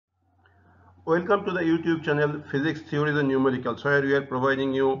Welcome to the YouTube channel Physics Theories and Numericals, where we are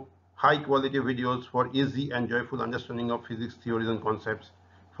providing you high quality videos for easy and joyful understanding of physics theories and concepts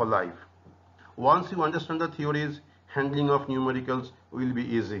for life. Once you understand the theories, handling of numericals will be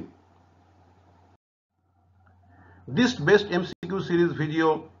easy. This best MCQ series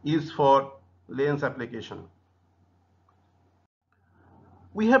video is for lens application.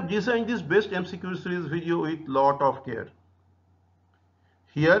 We have designed this best MCQ series video with lot of care.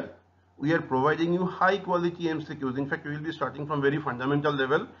 Here we are providing you high quality MCQs. In fact, we will be starting from very fundamental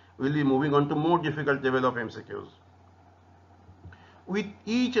level. We will be moving on to more difficult level of MCQs. With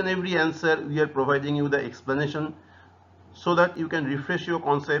each and every answer, we are providing you the explanation so that you can refresh your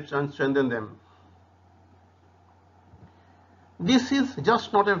concepts and strengthen them. This is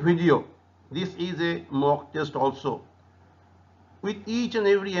just not a video. This is a mock test also. With each and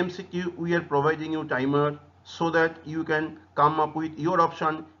every MCQ, we are providing you timer so that you can come up with your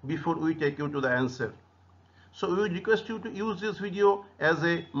option before we take you to the answer. So we would request you to use this video as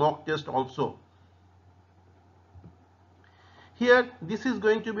a mock test also. Here this is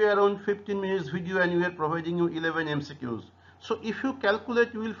going to be around 15 minutes video and we are providing you 11 MCQs. So if you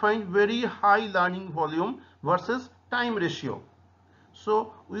calculate, you will find very high learning volume versus time ratio.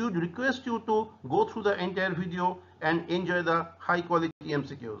 So we would request you to go through the entire video and enjoy the high quality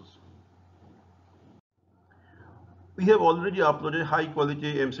MCQs. We have already uploaded high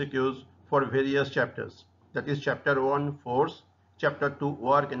quality MCQs for various chapters. That is chapter 1 force, chapter 2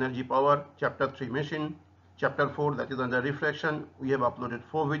 work energy power, chapter 3 machine, chapter 4 that is under refraction. We have uploaded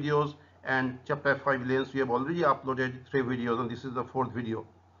 4 videos, and chapter 5 lens we have already uploaded 3 videos, and this is the 4th video.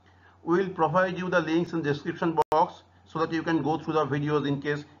 We will provide you the links in the description box so that you can go through the videos in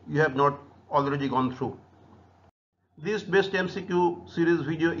case you have not already gone through. This best MCQ series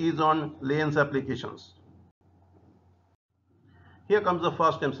video is on lens applications. Here comes the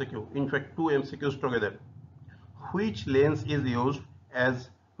first MCQ, in fact 2 MCQs together. Which lens is used as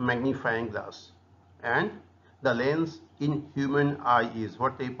magnifying glass? And the lens in human eye is,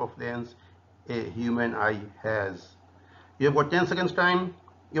 what type of lens a human eye has? You have got 10 seconds time.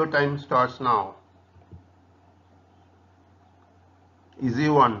 Your time starts now. Easy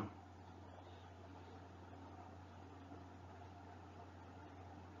one.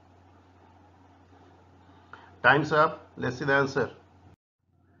 Time's up. Let's see the answer.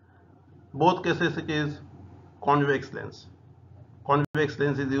 Both cases it is convex lens. Convex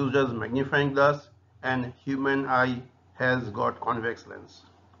lens is used as magnifying glass and human eye has got convex lens.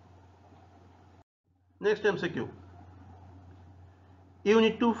 Next MCQ. You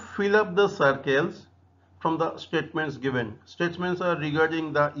need to fill up the circles from the statements given. Statements are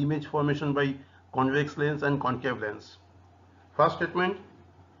regarding the image formation by convex lens and concave lens. First statement,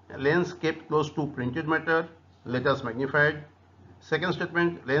 lens kept close to printed matter, letters magnified. Second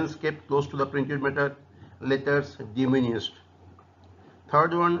statement, lens kept close to the printed matter, letters diminished.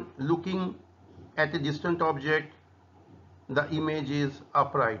 Third one, looking at a distant object, the image is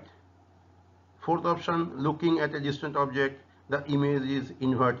upright. Fourth option, looking at a distant object, the image is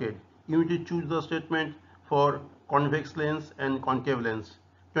inverted. You need to choose the statement for convex lens and concave lens.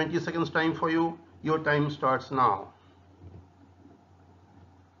 20 seconds time for you. Your time starts now.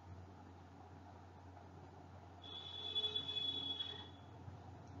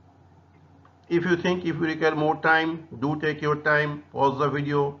 If you think if you require more time, do take your time, pause the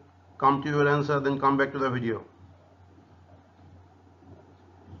video, come to your answer, then come back to the video.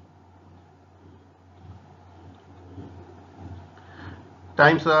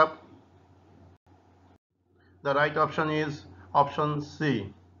 Time's up. The right option is option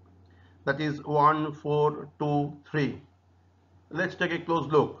C. That is 1, 4, 2, 3. Let's take a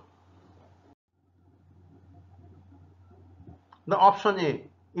close look. The option A,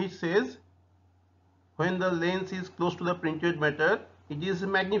 it says when the lens is close to the printed matter, it is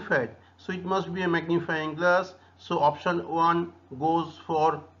magnified. So it must be a magnifying glass. So option 1 goes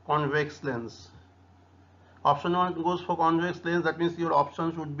for convex lens. Option 1 goes for convex lens. That means your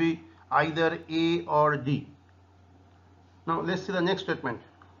option should be either A or D. Now let's see the next statement.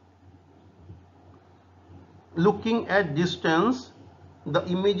 Looking at distance, the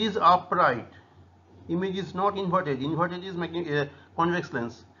image is upright. Image is not inverted. Inverted is convex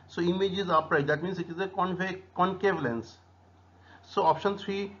lens. So image is upright. That means it is a concave lens. So option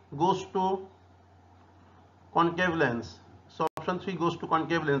 3 goes to concave lens. So option 3 goes to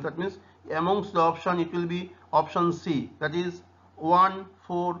concave lens. That means amongst the option it will be option C. That is 1,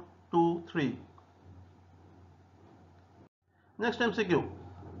 4, 2, 3. Next MCQ.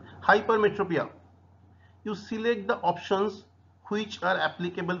 Hypermetropia. You select the options which are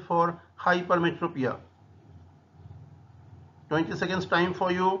applicable for hypermetropia. 20 seconds time for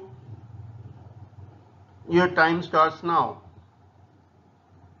you. Your time starts now.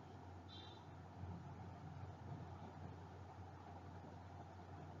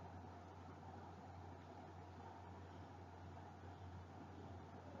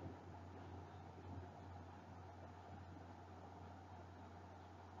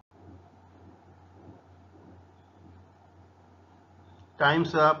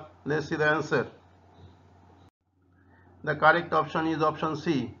 Time's up. Let's see the answer. The correct option is option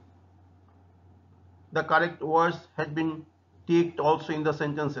C. The correct words had been ticked also in the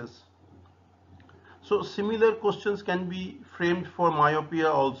sentences. So similar questions can be framed for myopia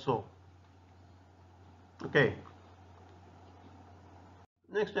also. Okay.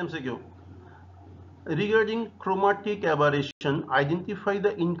 Next MCQ. Regarding chromatic aberration, identify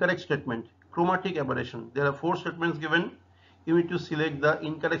the incorrect statement. Chromatic aberration. There are 4 statements given. You need to select the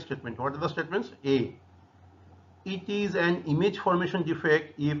incorrect statement. What are the statements? A. It is an image formation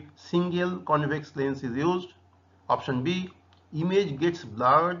defect if single convex lens is used. Option B. Image gets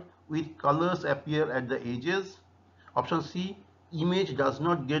blurred with colors appear at the edges. Option C. Image does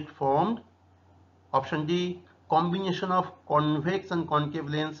not get formed. Option D. Combination of convex and concave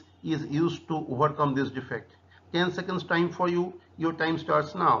lens is used to overcome this defect. 10 seconds time for you. Your time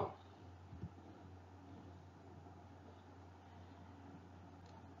starts now.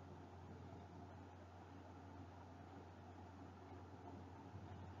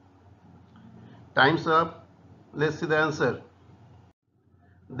 Time's up. Let's see the answer.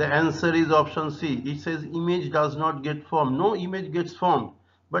 The answer is option C. It says image does not get formed. No image gets formed,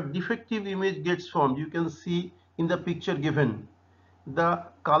 but defective image gets formed. You can see in the picture given. The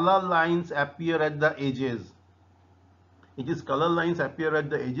color lines appear at the edges. It is color lines appear at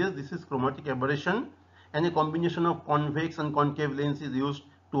the edges. This is chromatic aberration, and a combination of convex and concave lens is used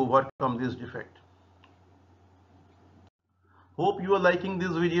to overcome this defect. Hope you are liking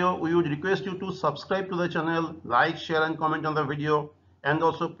this video. We would request you to subscribe to the channel, like, share and comment on the video, and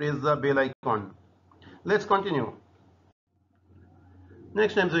also press the bell icon. Let's continue.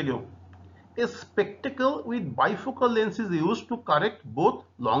 Next MCQ. A spectacle with bifocal lens is used to correct both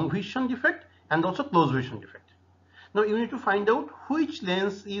long vision defect and also close vision defect. Now you need to find out which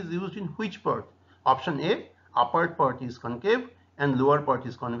lens is used in which part. Option A, upper part is concave and lower part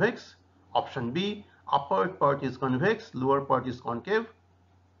is convex. Option B, upper part is convex, lower part is concave.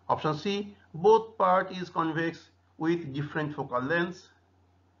 Option C, both part is convex with different focal lengths.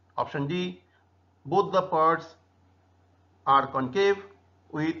 Option D, both the parts are concave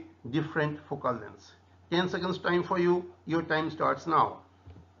with different focal lengths. 10 seconds time for you. Your time starts now.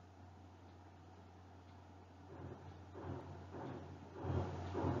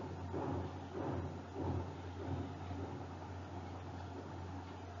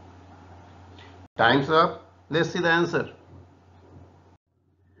 Time's up. Let's see the answer.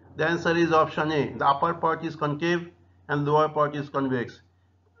 The answer is option A. The upper part is concave and lower part is convex.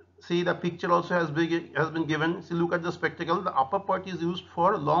 See, the picture also has been given. See, look at the spectacle. The upper part is used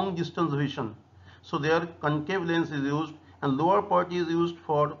for long distance vision. So there concave lens is used, and lower part is used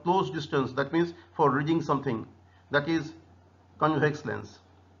for close distance. That means for reading something. That is convex lens.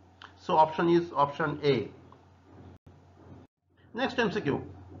 So option is option A. Next MCQ.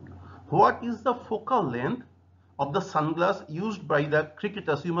 What is the focal length of the sunglass used by the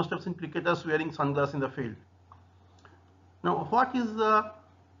cricketers? You must have seen cricketers wearing sunglasses in the field. Now, what is the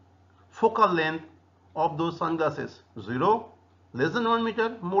focal length of those sunglasses? 0, less than 1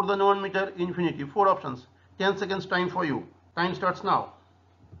 meter, more than 1 meter, infinity. 4 options. 10 seconds time for you. Time starts now.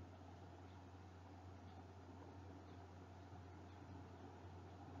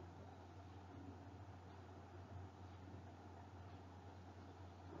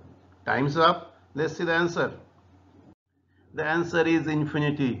 Time's up. Let's see the answer. The answer is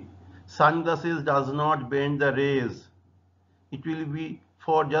infinity. Sunglasses does not bend the rays. It will be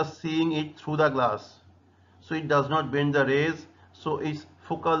for just seeing it through the glass. So it does not bend the rays. So its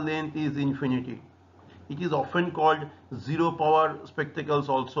focal length is infinity. It is often called zero power spectacles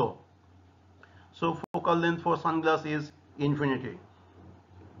also. So focal length for sunglass is infinity.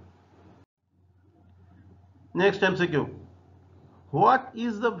 Next MCQ. What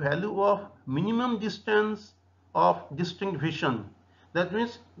is the value of minimum distance of distinct vision? That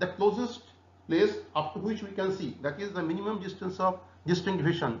means the closest place up to which we can see. That is the minimum distance of distinct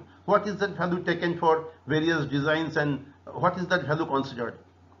vision. What is that value taken for various designs, and what is that value considered?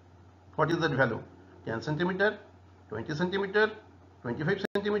 What is that value? 10 centimeter, 20 centimeter, 25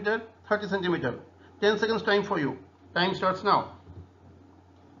 centimeter, 30 centimeter. 10 seconds time for you. Time starts now.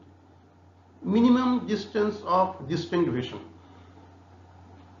 Minimum distance of distinct vision.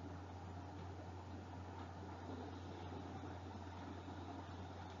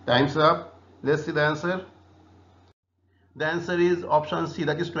 Time's up. Let's see the answer. The answer is option C,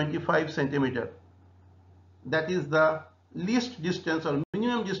 that is 25 centimeter. That is the least distance or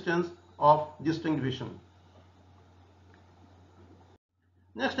minimum distance of distinct vision.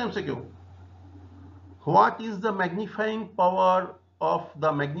 Next MCQ. What is the magnifying power of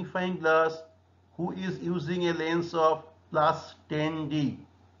the magnifying glass who is using a lens of plus 10D?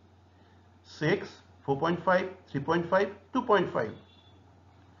 6, 4.5, 3.5, 2.5.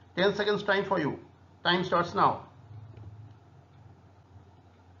 10 seconds time for you. Time starts now.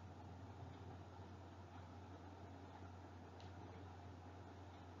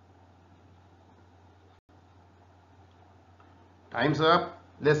 Time's up.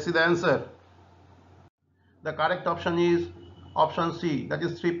 Let's see the answer. The correct option is option C, that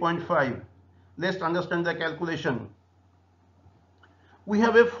is 3.5. Let's understand the calculation. We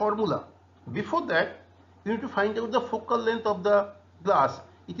have a formula. Before that, you need to find out the focal length of the glass.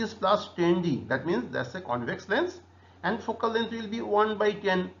 It is plus 10D. That means that's a convex lens, and focal length will be 1 by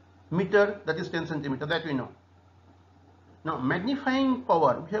 10 meter, that is 10 centimeter, that we know. Now magnifying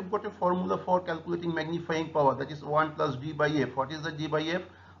power, we have got a formula for calculating magnifying power, that is 1 plus D by F. What is the D by F?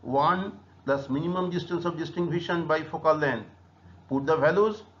 1 plus minimum distance of distinct vision by focal length. Put the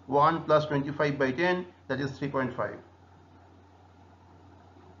values, 1 plus 25 by 10, that is 3.5.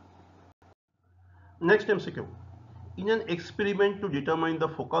 Next MCQ. In an experiment to determine the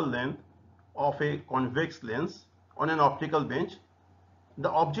focal length of a convex lens on an optical bench, the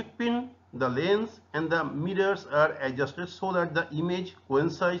object pin, the lens and the mirrors are adjusted so that the image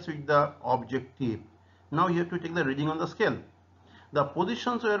coincides with the object tip. Now you have to take the reading on the scale. The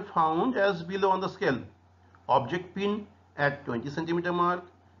positions were found as below on the scale. Object pin at 20 centimeter mark,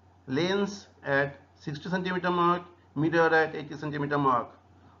 lens at 60 centimeter mark, mirror at 80 centimeter mark.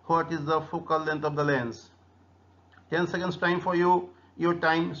 What is the focal length of the lens? 10 seconds time for you. Your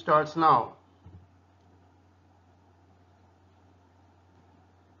time starts now.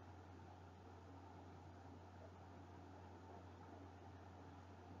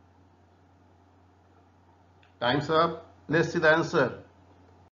 Time's up. Let's see the answer.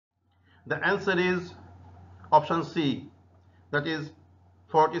 The answer is option C, that is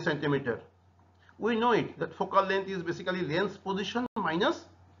 40 centimeter. We know it that focal length is basically lens position minus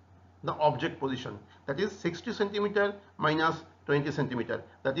the object position, that is 60 centimeter minus 20 centimeter,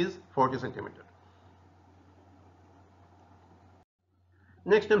 that is 40 centimeter.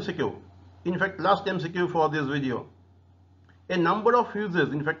 Next MCQ, in fact last MCQ for this video. A number of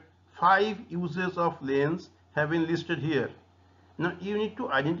uses, in fact 5 uses of lens have been listed here. Now you need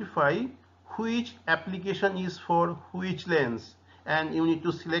to identify which application is for which lens, and you need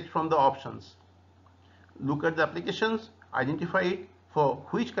to select from the options. Look at the applications, identify it for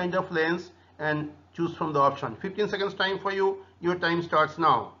which kind of lens and choose from the option. 15 seconds time for you. Your time starts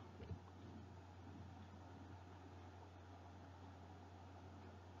now.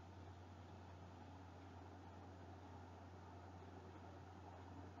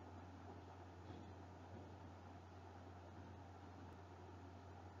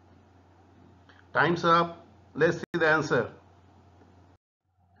 Time's up. Let's see the answer.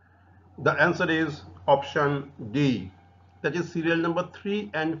 The answer is option D. That is serial number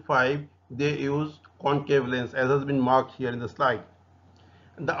 3 and 5. They use concave lens as has been marked here in the slide.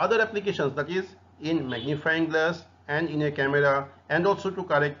 The other applications, that is in magnifying glass and in a camera, and also to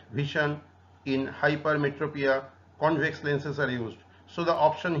correct vision in hypermetropia, convex lenses are used. So the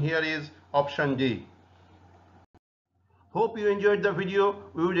option here is option D. Hope you enjoyed the video.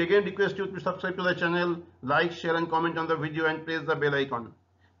 We would again request you to subscribe to the channel, like, share and comment on the video and press the bell icon.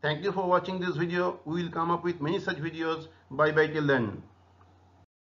 Thank you for watching this video. We will come up with many such videos. Bye bye till then.